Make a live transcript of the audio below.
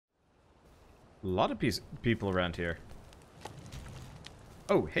A lot of people around here.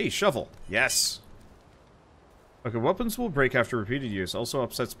 Oh, hey, shovel. Yes. Okay, weapons will break after repeated use. Also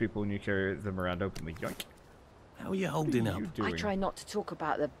upsets people when you carry them around openly. Yoink. How are you holding up? I try not to talk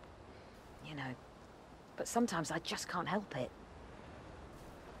about the... you know... but sometimes I just can't help it.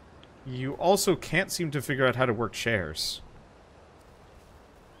 You also can't seem to figure out how to work chairs.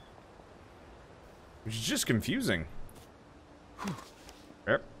 Which is just confusing.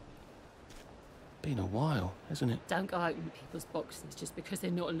 Yep. Been a while, hasn't it? Don't go opening people's boxes just because they're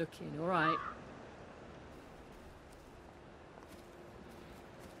not looking, alright?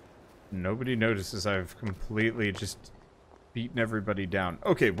 Nobody notices I've completely just beaten everybody down.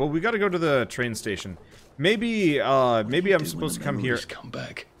 Okay, well, we gotta go to the train station. Maybe I'm supposed to come here. Come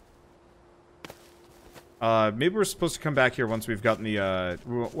back. Maybe we're supposed to come back here once we've gotten the,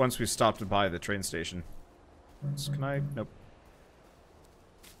 once we've stopped by the train station. So can I? Nope.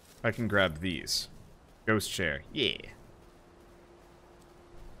 I can grab these. Ghost chair. Yeah.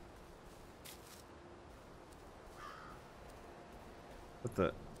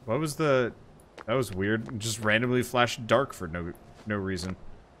 What was the... That was weird. It just randomly flashed dark for no reason.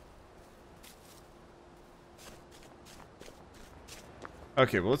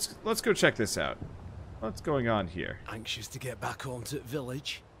 Okay, well, let's go check this out. What's going on here? Anxious to get back home to the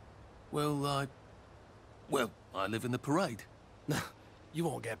village? Well, I live in the parade. You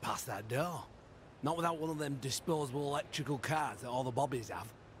won't get past that door. Not without one of them disposable electrical cars that all the bobbies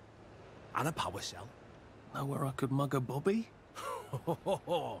have. And a power cell. Know where I could mug a bobby?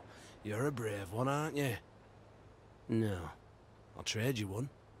 You're a brave one, aren't you? No. I'll trade you one.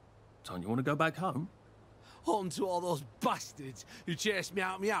 Don't you want to go back home? Home to all those bastards who chased me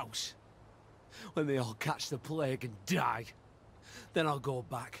out of my house. When they all catch the plague and die. Then I'll go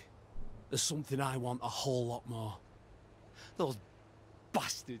back. There's something I want a whole lot more. Those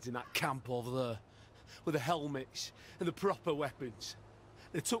bastards in that camp over there. With the helmets and the proper weapons.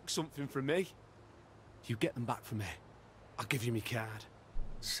 They took something from me. You get them back for me. I'll give you my card.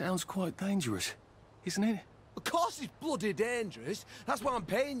 Sounds quite dangerous, isn't it? Of course it's bloody dangerous. That's why I'm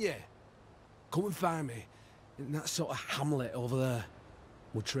paying you. Come and find me in that sort of hamlet over there.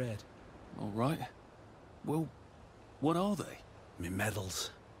 We'll trade. All right. Well, what are they? Me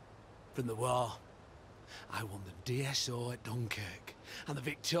medals. From the war. I won the DSO at Dunkirk and the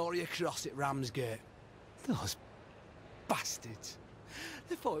Victoria Cross at Ramsgate. Those bastards.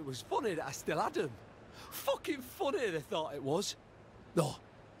 They thought it was funny that I still had them. Fucking funny they thought it was. No,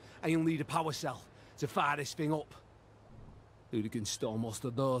 and you'll need a power cell to fire this thing up. Hooligans stole most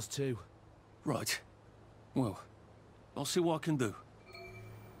of those too. Right. Well, I'll see what I can do.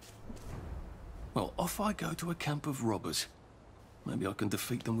 Well, off I go to a camp of robbers. Maybe I can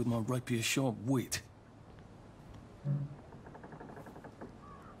defeat them with my rapier-sharp wit.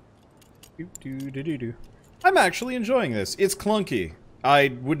 I'm actually enjoying this. It's clunky.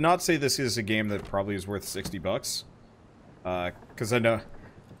 I would not say this is a game that probably is worth $60. Because I know...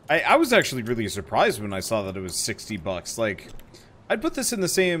 I was actually really surprised when I saw that it was $60. Like, I'd put this in the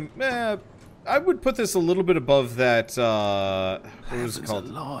same... I would put this a little bit above that, what was it called?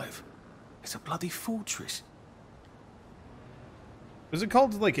 Alive. It's a bloody fortress. Was it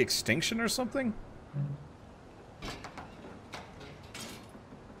called, like, Extinction or something?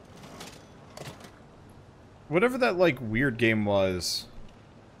 Whatever that, like, weird game was.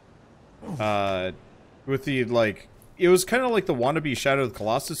 With the, like... It was kind of like the wannabe Shadow of the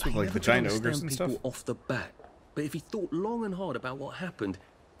Colossus with, like, the giant ogres and stuff. Off the bat, but if he thought long and hard about what happened,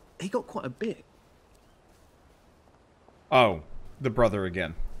 he got quite a bit. Oh, the brother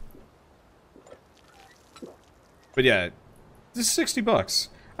again. But yeah, this is $60.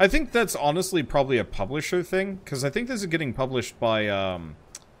 I think that's honestly probably a publisher thing, because I think this is getting published by,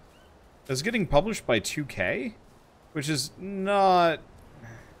 it's getting published by 2K, which is not...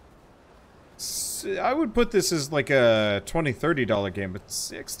 I would put this as like a $20, $30 game, but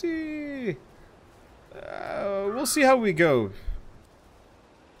 60... we'll see how we go.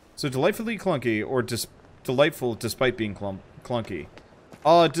 So delightfully clunky, or delightful despite being clunky.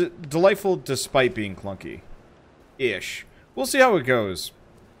 Delightful despite being clunky. Ish. We'll see how it goes.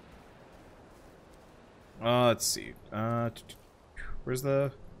 Let's see. Where's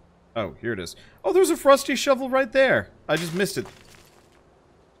the... Oh, here it is. Oh, there's a frosty shovel right there. I just missed it.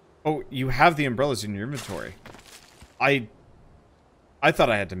 Oh, you have the umbrellas in your inventory. I thought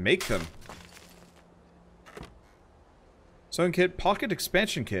I had to make them. Sewing kit, pocket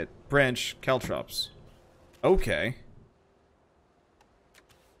expansion kit, branch, caltrops. Okay.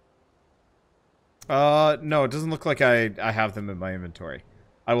 No, it doesn't look like I have them in my inventory.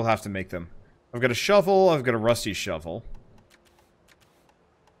 I will have to make them. I've got a shovel, I've got a rusty shovel.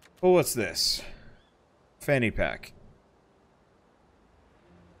 Oh, what's this? Fanny pack.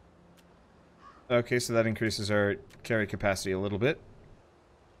 Okay, so that increases our carry capacity a little bit.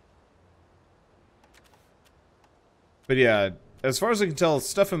 But yeah, as far as I can tell,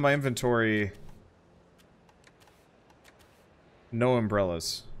 stuff in my inventory... No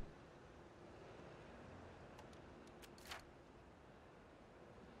umbrellas.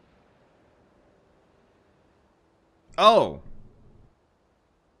 Oh!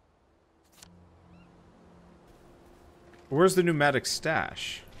 Where's the pneumatic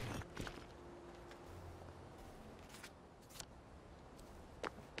stash?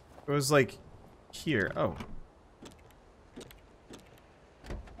 It was like here. Oh.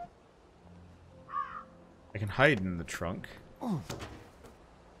 I can hide in the trunk. Oh.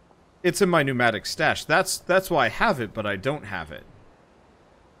 It's in my pneumatic stash. That's why I have it, but I don't have it.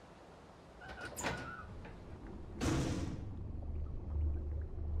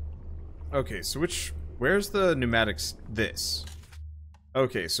 Okay, so where's the pneumatics? This.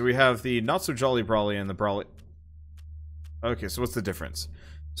 Okay, so we have the not so jolly brawly and the brawly. Okay, so what's the difference?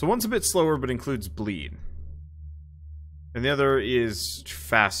 So one's a bit slower but includes bleed. And the other is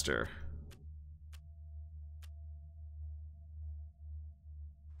faster.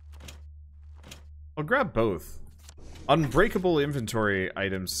 I'll grab both. Unbreakable inventory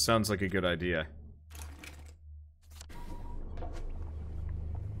items sounds like a good idea.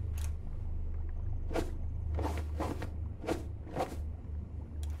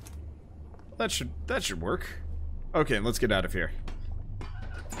 That should work. Okay, let's get out of here.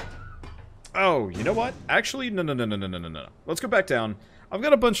 Oh, you know what? Actually, no. Let's go back down. I've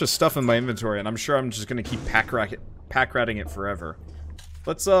got a bunch of stuff in my inventory, and I'm sure I'm just gonna keep pack ratting it forever.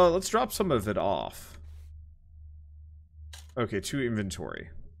 Let's drop some of it off. Okay, to inventory.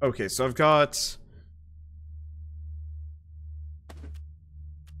 Okay, so I've got...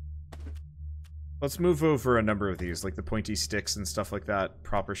 Let's move over a number of these, like the pointy sticks and stuff like that.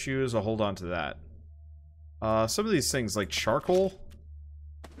 Proper shoes, I'll hold on to that. Some of these things, like charcoal,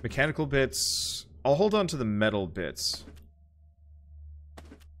 mechanical bits, I'll hold on to the metal bits.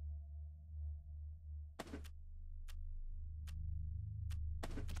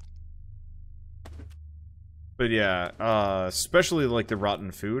 But yeah, especially like the rotten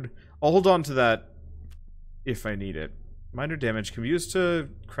food. I'll hold on to that if I need it. Minor damage can be used to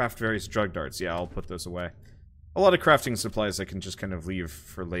craft various drug darts. Yeah, I'll put those away. A lot of crafting supplies I can just kind of leave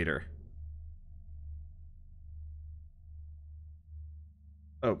for later.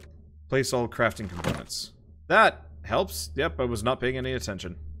 Oh, place all crafting components. That helps. Yep, I was not paying any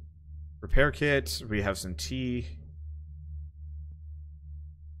attention. Repair kit. We have some tea.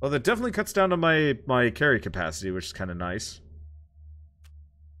 Well, that definitely cuts down on my carry capacity, which is kind of nice.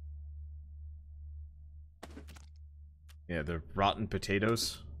 Yeah, the rotten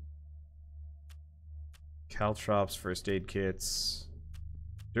potatoes. Caltrops, first aid kits.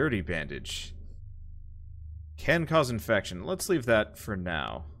 Dirty bandage. Can cause infection. Let's leave that for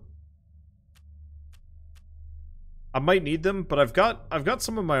now. I might need them, but I've got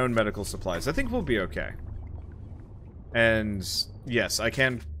some of my own medical supplies. I think we'll be okay. And yes, I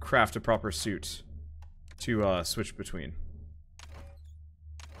can craft a proper suit to switch between.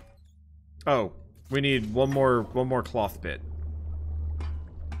 Oh, we need one more cloth bit.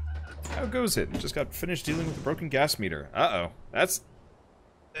 How goes it? Just got finished dealing with the broken gas meter. Uh-oh. That's...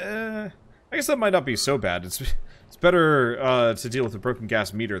 I guess that might not be so bad. It's better to deal with a broken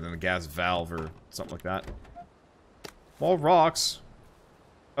gas meter than a gas valve or something like that. More rocks.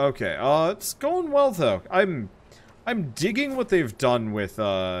 Okay, it's going well though. I'm digging what they've done with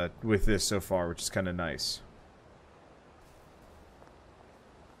this so far, which is kind of nice.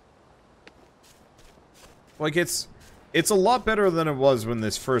 Like, it's a lot better than it was when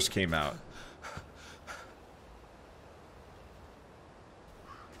this first came out.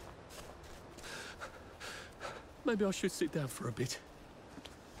 Maybe I should sit down for a bit.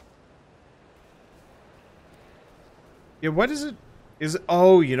 Yeah, what is it? Is it...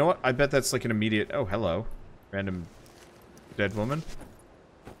 Oh, you know what? I bet that's like an immediate... Oh, hello. Random dead woman.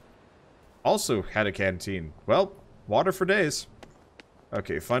 Also had a canteen. Well, water for days.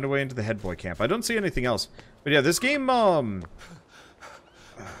 Okay, find a way into the headboy camp. I don't see anything else. But yeah, this game, How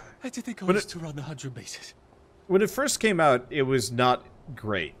did they go to run 100 meters? When it first came out, it was not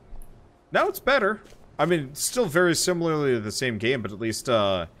great. Now it's better. I mean, it's still very similarly to the same game, but at least,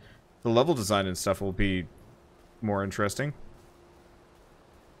 the level design and stuff will be more interesting.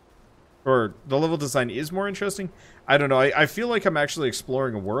 Or, the level design is more interesting? I don't know, I feel like I'm actually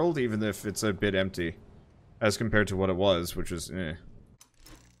exploring a world, even if it's a bit empty. As compared to what it was, which is, eh.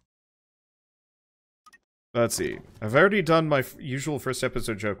 Let's see. I've already done my usual first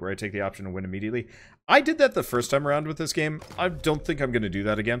episode joke where I take the option to win immediately. I did that the first time around with this game. I don't think I'm going to do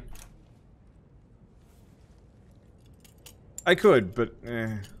that again. I could, but...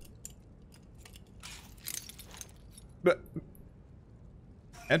 But...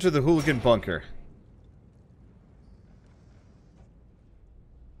 Enter the hooligan bunker.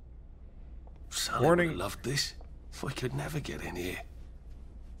 Sully Warning. would have loved this. If I could never get in here.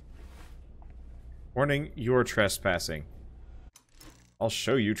 Warning, you're trespassing. I'll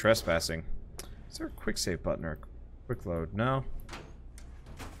show you trespassing. Is there a quick save button or a quick load? No.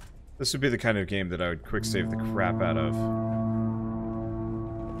 This would be the kind of game that I would quick save the crap out of.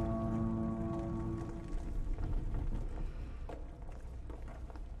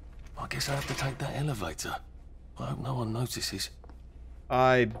 I guess I have to take that elevator. I hope no one notices.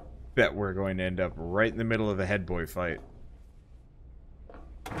 I bet we're going to end up right in the middle of the head boy fight.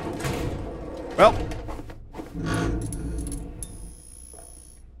 Well.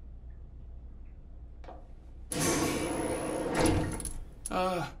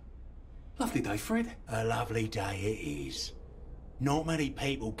 Lovely day, Fred. A lovely day it is. Not many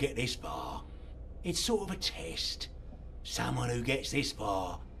people get this far. It's sort of a test. Someone who gets this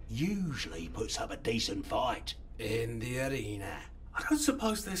far usually puts up a decent fight. In the arena. I don't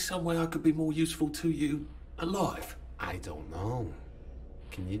suppose there's some way I could be more useful to you alive. I don't know.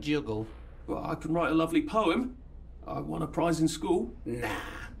 Can you juggle? Well, I can write a lovely poem. I won a prize in school. Nah.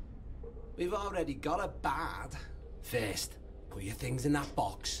 We've already got a bad. First, put your things in that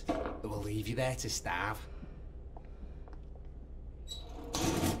box. That will leave you there to starve.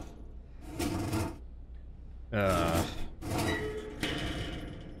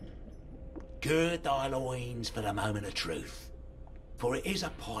 Gird thy loins for the moment of truth, for it is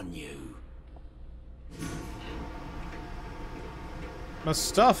upon you. My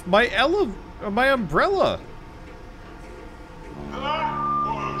stuff, my umbrella. That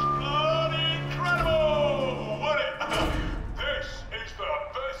was bloody incredible, wasn't it? This is the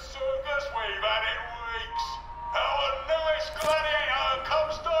best circus we've had in weeks. Our newest gladiator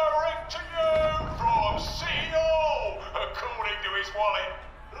comes direct to you from City Hall, according to his wallet.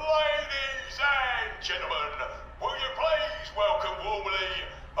 Ladies and gentlemen, will you please welcome warmly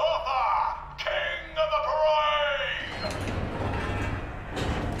Arthur, King of the Parade?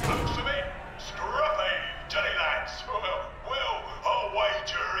 Looks a bit scruffy, doesn't he, lads? Well, I'll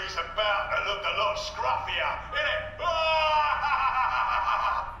wager he's about to look a lot scruffier, innit?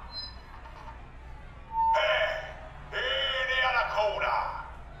 Hey, in the other corner,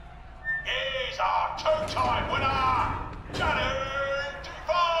 here's our two-time winner, Danny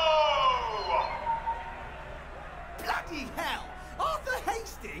Defoe! Bloody hell! Arthur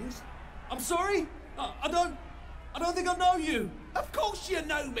Hastings? I'm sorry? I don't think I know you. Of course you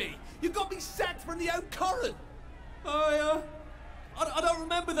know me! You got me sacked from the Oak Current! I don't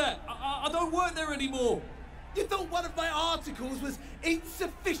remember that. I don't work there anymore. You thought one of my articles was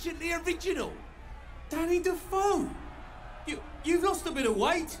insufficiently original? Danny Defoe. You've lost a bit of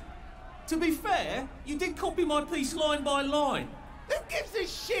weight. To be fair, you did copy my piece line by line. Who gives a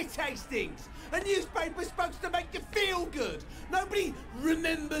shit, Hastings? A newspaper's supposed to make you feel good. Nobody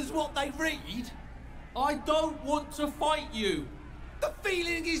remembers what they read. I don't want to fight you. The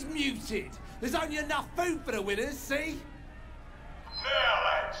feeling is muted. There's only enough food for the winners, see? Now,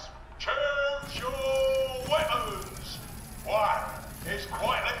 lads, choose your weapons. One is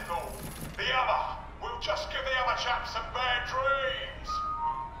quite lethal. The other will just give the other chap some bad dreams.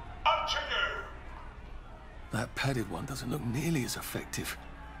 Up to you. That padded one doesn't look nearly as effective.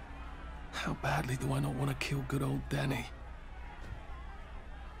 How badly do I not want to kill good old Danny?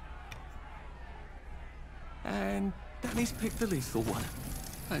 And Danny's picked the lethal one.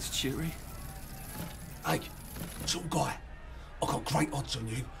 That's cheery. Hey, some guy, I've got great odds on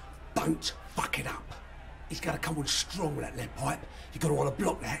you. Don't fuck it up. He's gonna come on strong with that lead pipe. You're gonna want to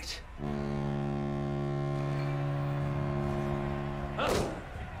block that.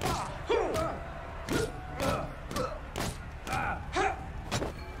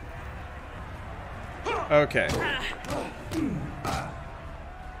 Okay.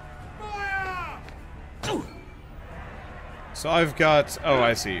 So I've got... Oh,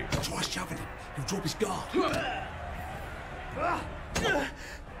 I see. Try shoving him. He'll drop his guard.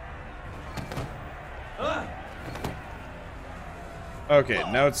 Okay,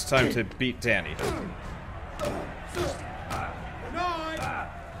 now it's time to beat Danny.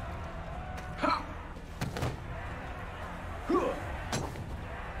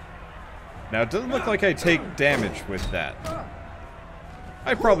 Now, it doesn't look like I take damage with that.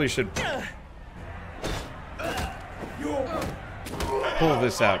 I probably should pull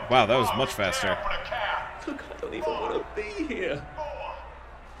this out. Wow, that was much faster. don't even want to be here. 4,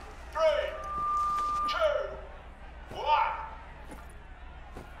 3, 2, 1.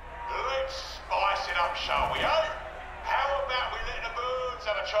 Let's spice it up, shall we, eh? How about we let the birds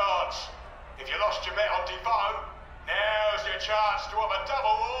have a chance? If you lost your bet on Defoe, now's your chance to have a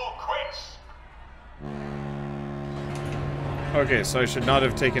double or quits. Okay, so I should not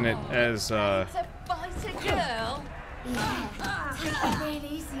have taken it as, To fight a girl? Yeah, take it real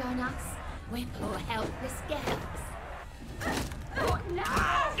easy on us. We're poor helpless girls.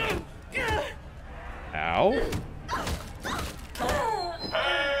 Ow.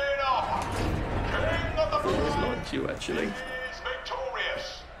 Head off! King of the I always Blood liked you, actually. is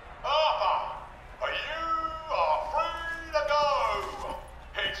victorious. Arthur, you are free to go.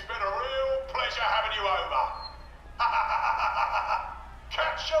 It's been a real pleasure having you over.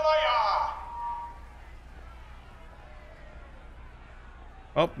 Catch you later.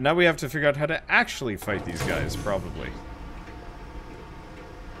 Oh, now we have to figure out how to actually fight these guys, probably.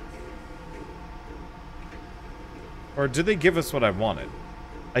 Or did they give us what I wanted?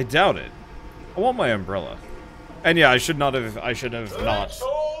 I doubt it. I want my umbrella. And yeah, I should not have, I should have not. Let's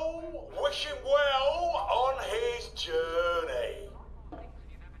all wish him well on his journey.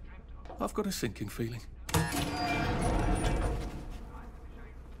 I've got a sinking feeling.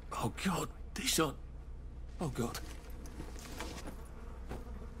 Oh God, these are... Oh God.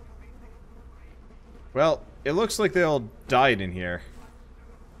 Well, it looks like they all died in here.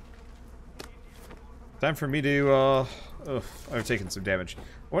 Time for me to, ugh, I've taken some damage.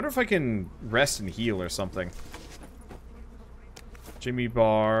 I wonder if I can rest and heal or something. Jimmy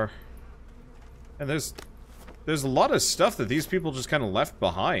bar. And there's a lot of stuff that these people just kind of left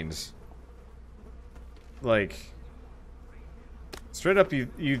behind. Like, straight up,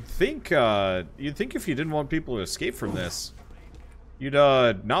 you'd think if you didn't want people to escape from this, you'd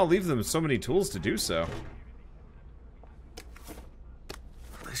not leave them so many tools to do so.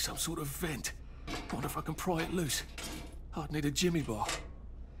 There's some sort of vent. Wonder if I can pry it loose. I'd need a Jimmy bar.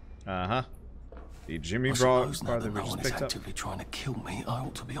 Uh-huh. The Jimmy I bar suppose now that that we no just one is picked up. actively trying to kill me, I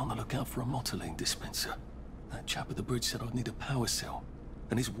ought to be on the lookout for a motoline dispenser. That chap at the bridge said I'd need a power cell.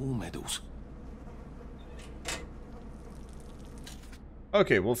 And his war medals.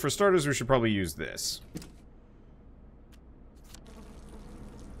 Okay, well, for starters, we should probably use this.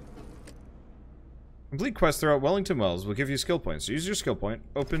 Complete quests throughout Wellington Wells will give you skill points. Use your skill point.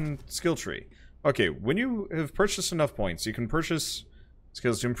 Open skill tree. Okay, when you have purchased enough points, you can purchase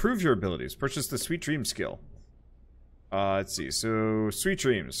skills to improve your abilities. Purchase the Sweet Dream skill. Let's see. So, Sweet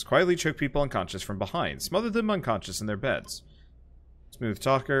Dreams. Quietly choke people unconscious from behind. Smother them unconscious in their beds. Smooth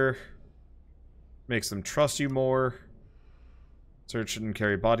Talker. Makes them trust you more. Search and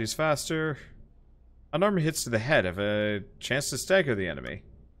carry bodies faster. Unarmed hits to the head have a chance to stagger the enemy.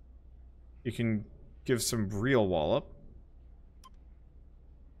 You can give some real wallop.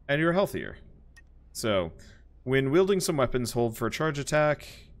 And you're healthier. So, when wielding some weapons, hold for a charge attack.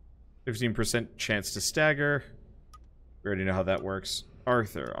 15% chance to stagger. We already know how that works.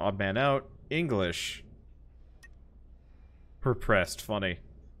 Arthur, odd man out. English. Repressed, funny.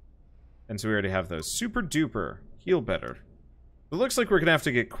 And so we already have those. Super duper. Heal better. It looks like we're going to have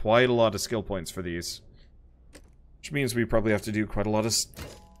to get quite a lot of skill points for these. Which means we probably have to do quite a lot of...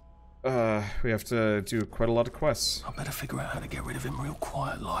 we have to do quite a lot of quests. I better figure out how to get rid of him real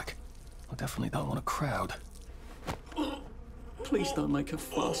quiet like. I definitely don't want a crowd. Please don't make a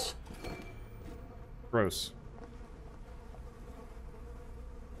fuss. Gross.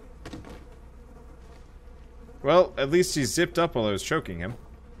 Well, at least he zipped up while I was choking him.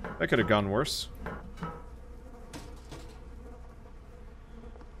 That could have gone worse.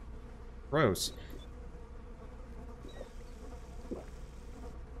 Gross.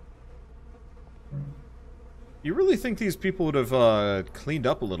 You really think these people would have cleaned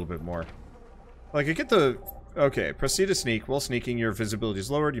up a little bit more? Like, I get the... Okay, proceed to sneak. While sneaking, your visibility is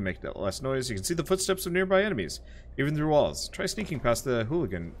lowered. You make less noise. You can see the footsteps of nearby enemies, even through walls. Try sneaking past the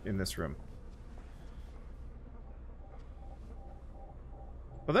hooligan in this room.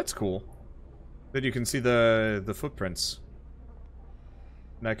 Well, that's cool. That you can see the footprints.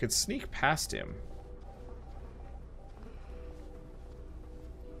 And I could sneak past him.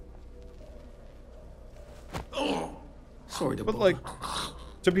 Oh, sorry to But, bother. like,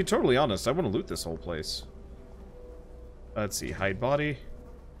 to be totally honest, I want to loot this whole place. Let's see, hide body.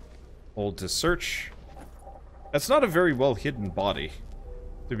 Hold to search. That's not a very well hidden body,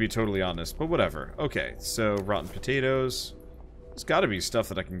 to be totally honest, but whatever. Okay, so rotten potatoes. There's gotta be stuff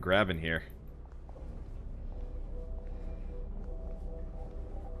that I can grab in here.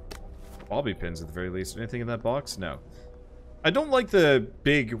 Bobby pins at the very least. Anything in that box? No. I don't like the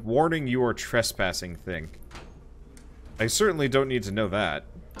big warning you are trespassing thing. I certainly don't need to know that.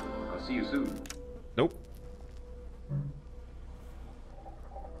 I'll see you soon. Nope.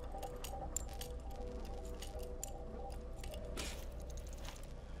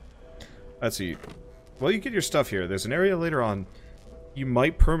 Let's see. Well, you get your stuff here. There's an area later on. You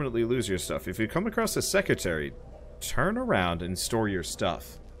might permanently lose your stuff. If you come across a secretary, turn around and store your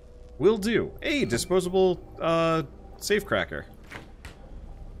stuff. Will do. Hey, disposable, safecracker.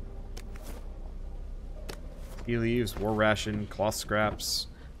 Tea leaves, war ration, cloth scraps.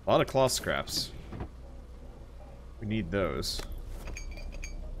 A lot of cloth scraps. We need those.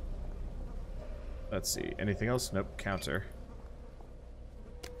 Let's see. Anything else? Nope. Counter.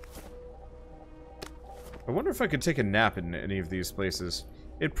 I wonder if I could take a nap in any of these places.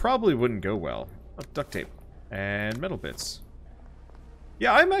 It probably wouldn't go well. Oh, duct tape. And metal bits.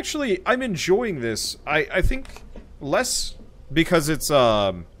 Yeah, I'm enjoying this. I think less because it's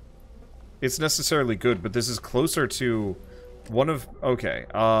necessarily good, but this is closer to one of... Okay,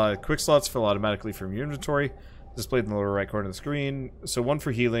 quick slots fill automatically from your inventory. Displayed in the lower right corner of the screen. So 1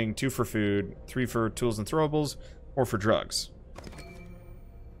 for healing, 2 for food, 3 for tools and throwables, 4 for drugs.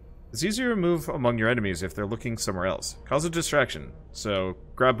 It's easier to move among your enemies if they're looking somewhere else. Cause a distraction. So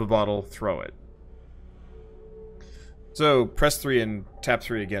grab a bottle, throw it. So press 3 and tap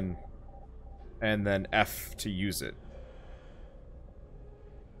 3 again. And then F to use it.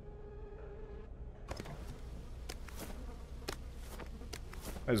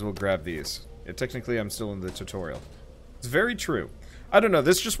 Might as well grab these. Yeah, technically, I'm still in the tutorial. It's very true. I don't know.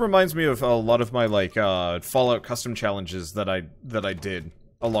 This just reminds me of a lot of my like Fallout custom challenges that I did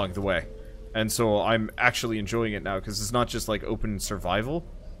along the way, and so I'm actually enjoying it now because it's not just like open survival.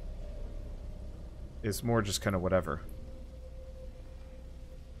 It's more just kind of whatever.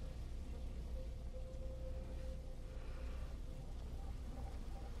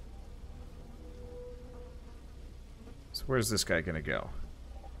 So where's this guy gonna go?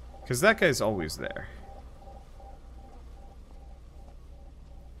 Because that guy's always there.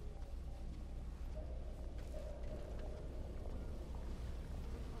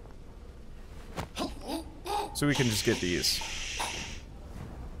 So we can just get these.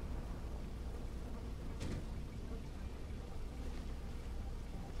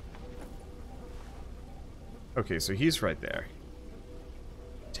 Okay, so he's right there.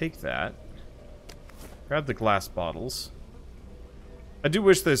 Take that. Grab the glass bottles. I do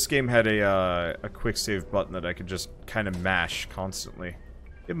wish this game had a quick save button that I could just kind of mash constantly.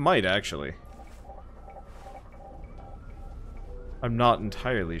 It might, actually. I'm not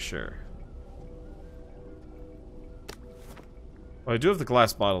entirely sure. Well, I do have the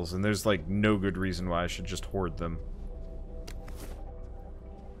glass bottles, and there's, like, no good reason why I should just hoard them.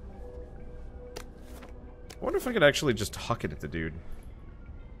 I wonder if I could actually just huck it at the dude.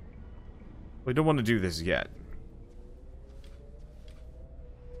 We don't want to do this yet.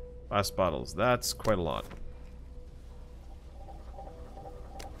 Glass bottles. That's quite a lot.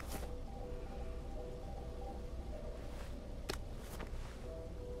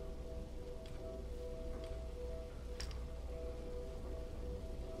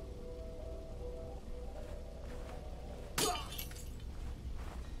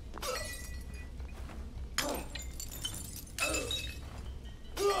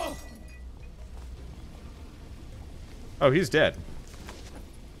 Oh, he's dead.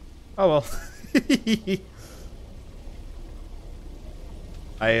 Oh, well.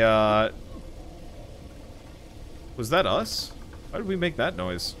 Was that us? Why did we make that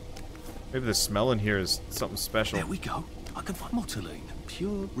noise? Maybe the smell in here is something special. There we go. I can find motoline.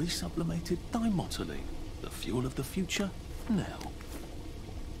 Pure resublimated dimotoline. The fuel of the future, now.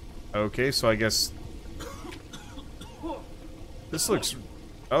 Okay, so I guess... This looks...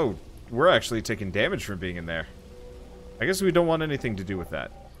 Oh, we're actually taking damage from being in there. I guess we don't want anything to do with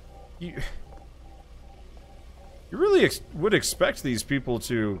that. You really would expect these people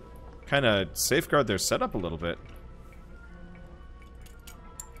to kind of safeguard their setup a little bit.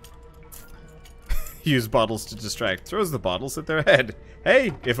 Use bottles to distract. Throws the bottles at their head.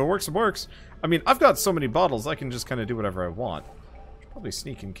 Hey, if it works, it works. I mean, I've got so many bottles, I can just kind of do whatever I want. Should probably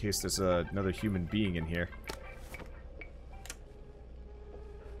sneak in case there's another human being in here.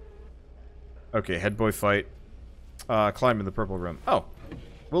 Okay, head boy fight. Climb in the purple room. Oh,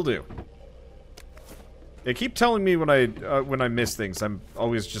 will do. They keep telling me when I miss things. I'm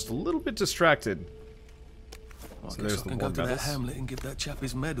always just a little bit distracted. So there's I can go to that hamlet and give that chap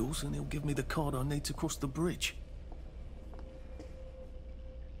his medals, and he'll give me the card I need to cross the bridge.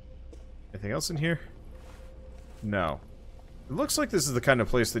 Anything else in here? No. It looks like this is the kind of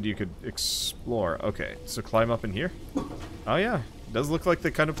place that you could explore. Okay, so climb up in here. Oh yeah, it does look like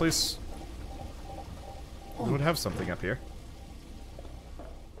the kind of place. We would have something up here.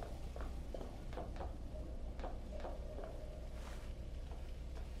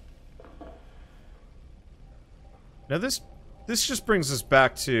 Now this just brings us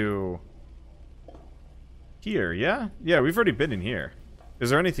back to here, yeah? Yeah, we've already been in here. Is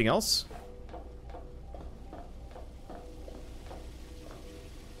there anything else?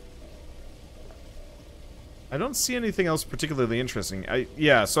 I don't see anything else particularly interesting.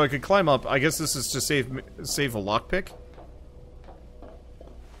 Yeah, so I could climb up. I guess this is to save a lockpick.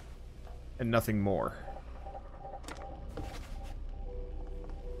 And nothing more.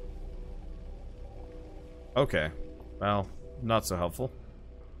 Okay. Well, not so helpful.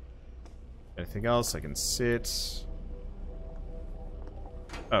 Anything else? I can sit.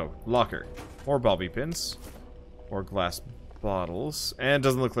 Oh, locker. More bobby pins. More glass bottles. And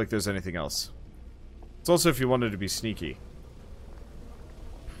doesn't look like there's anything else. It's also if you wanted to be sneaky.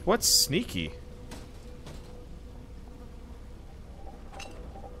 What's sneaky?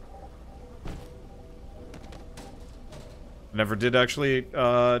 Never did actually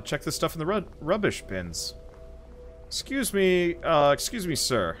check this stuff in the rubbish bins. Excuse me,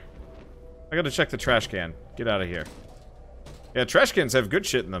 sir. I gotta check the trash can. Get out of here. Yeah, trash cans have good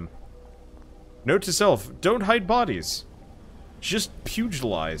shit in them. Note to self, don't hide bodies. Just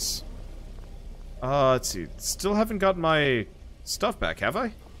pugilize. Let's see. Still haven't gotten my stuff back, have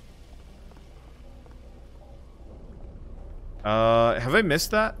I? Have I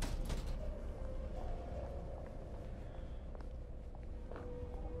missed that?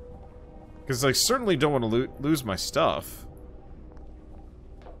 Because I certainly don't want to lose my stuff.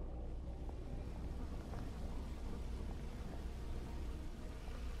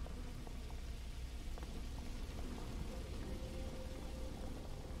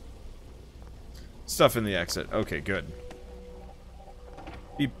 Stuff in the exit. Okay, good.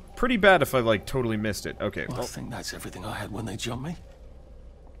 Be pretty bad if I, like, totally missed it. Okay, well, I think that's everything I had when they jumped me.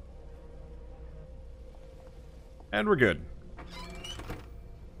 And we're good.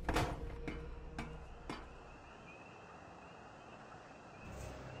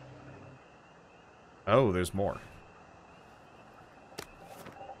 Oh, there's more.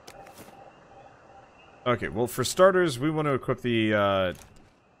 Okay, well, for starters, we want to equip the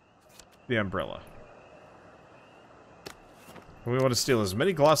umbrella. We want to steal as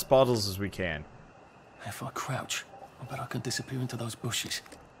many glass bottles as we can. If I crouch, I bet I can disappear into those bushes.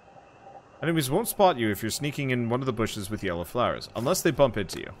 Enemies won't spot you if you're sneaking in one of the bushes with yellow flowers, unless they bump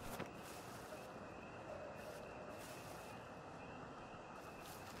into you.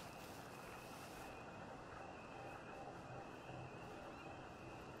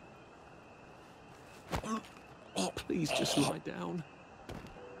 Oh, please just lie down.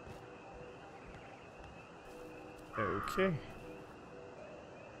 Okay.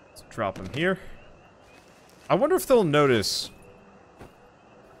 Let's drop them here. I wonder if they'll notice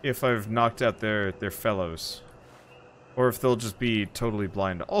if I've knocked out their fellows. Or if they'll just be totally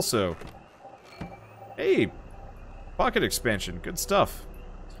blind. Also, hey, pocket expansion. Good stuff.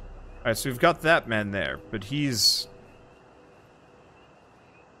 Alright, so we've got that man there, but he's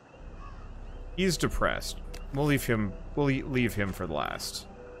depressed. We'll leave him for last.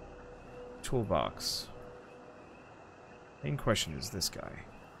 Toolbox. Main question is this guy.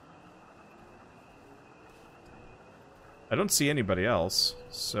 I don't see anybody else,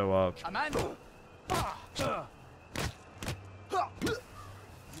 so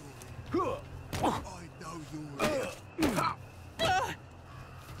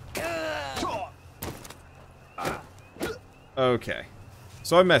okay.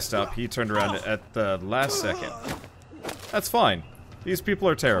 So I messed up. He turned around at the last second. That's fine. These people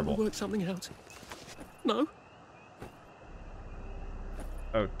are terrible. Work something out. No.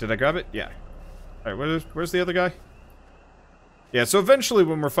 Oh, did I grab it? Yeah. Alright, where's the other guy? Yeah, so eventually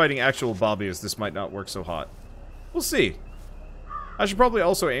when we're fighting actual bobbies, this might not work so hot. We'll see. I should probably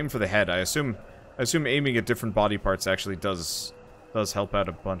also aim for the head. I assume aiming at different body parts actually does help out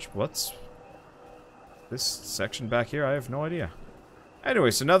a bunch. What's this section back here? I have no idea.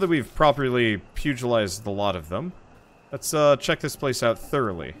 Anyway, so now that we've properly pugilized the lot of them, let's check this place out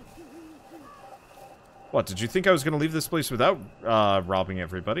thoroughly. What, did you think I was going to leave this place without robbing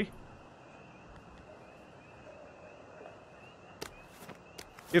everybody?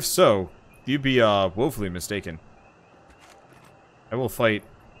 If so, you'd be woefully mistaken. I will fight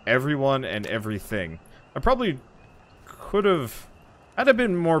everyone and everything. I probably could have... Had I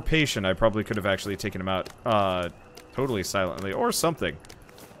been more patient, I probably could have actually taken him out totally silently, or something.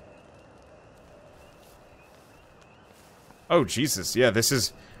 Oh, Jesus, yeah, this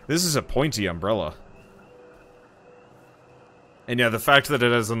is a pointy umbrella. And yeah, the fact that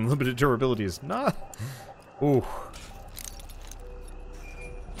it has unlimited durability is not Ooh.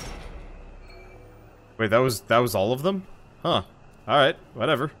 Wait, that was all of them? Huh. Alright,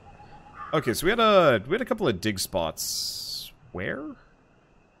 whatever. Okay, so we had a couple of dig spots. Where?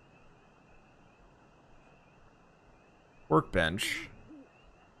 Workbench.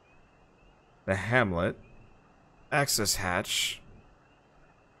 The Hamlet. Access hatch.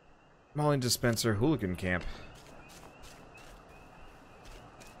 Mauling dispenser, hooligan camp.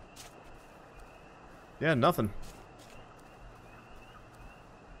 Yeah, nothing.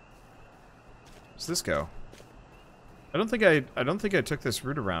 Where's this go? I don't think I took this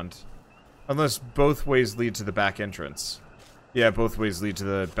route around. Unless both ways lead to the back entrance. Yeah, both ways lead to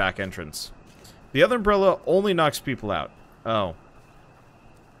the back entrance. The other umbrella only knocks people out. Oh.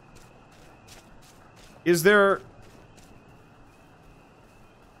 Is there...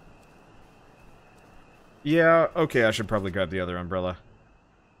 Yeah, okay, I should probably grab the other umbrella.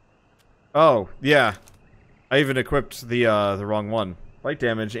 Oh, yeah. I even equipped the wrong one. Light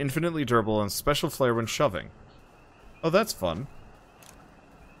damage, infinitely durable, and special flare when shoving. Oh, that's fun.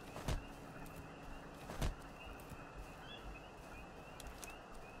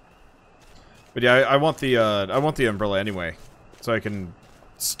 But yeah, I want the umbrella anyway, so I can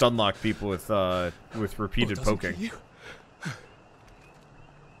stun lock people with repeated poking.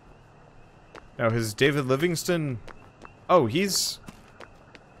 Now, has David Livingston... Oh, he's...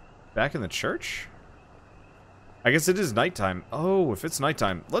 back in the church? I guess it is nighttime. Oh, if it's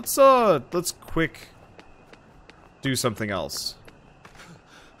nighttime, let's quick do something else.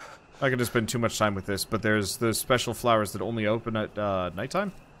 I'm not gonna spend too much time with this, but there's the special flowers that only open at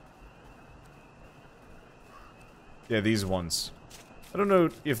nighttime. Yeah, these ones. I don't know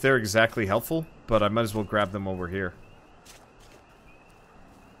if they're exactly helpful, but I might as well grab them while we're here.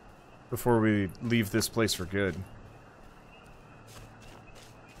 Before we leave this place for good.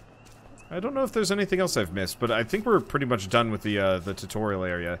 I don't know if there's anything else I've missed, but I think we're pretty much done with the tutorial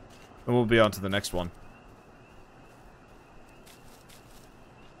area. And we'll be on to the next one.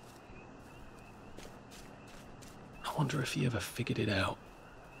 I wonder if he ever figured it out.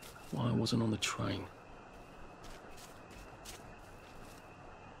 Why I wasn't on the train.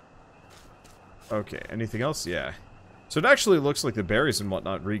 Okay, anything else? Yeah. So it actually looks like the berries and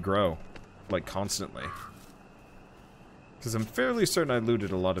whatnot regrow, like, constantly. Because I'm fairly certain I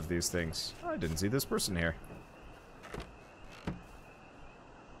looted a lot of these things. I didn't see this person here.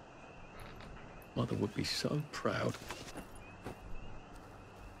 Mother would be so proud.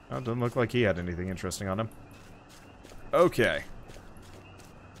 Oh, doesn't look like he had anything interesting on him. Okay.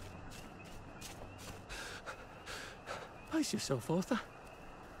 Pace yourself, Arthur.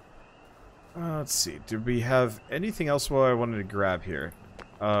 Let's see. Did we have anything else while I wanted to grab here?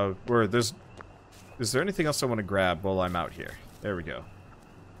 Is there anything else I want to grab while I'm out here? There we go.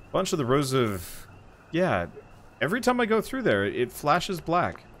 Bunch of the rows of... Yeah, every time I go through there, it flashes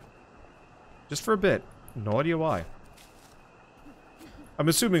black. Just for a bit. No idea why. I'm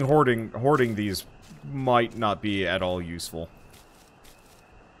assuming hoarding these might not be at all useful.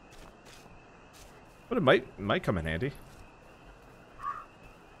 But it might come in handy.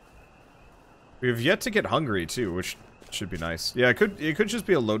 We have yet to get hungry too, which should be nice. Yeah, it could just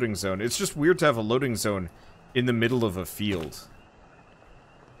be a loading zone. It's just weird to have a loading zone in the middle of a field.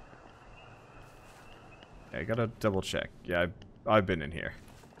 Yeah, I gotta double check. Yeah, I've been in here.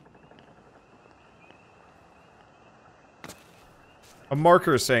 A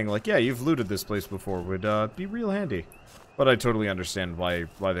marker saying like, yeah, you've looted this place before would be real handy. But I totally understand why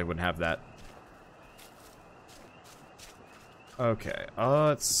they wouldn't have that. Okay,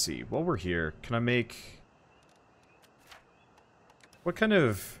 let's see. While we're here, can I make... What kind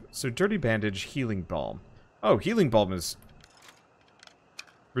of... So, dirty bandage, healing balm. Oh, healing balm is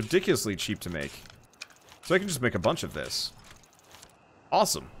ridiculously cheap to make. So I can just make a bunch of this.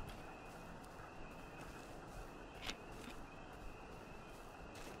 Awesome.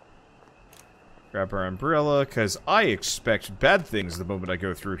 Grab our umbrella, because I expect bad things the moment I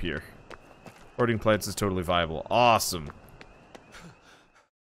go through here. Hoarding plants is totally viable. Awesome.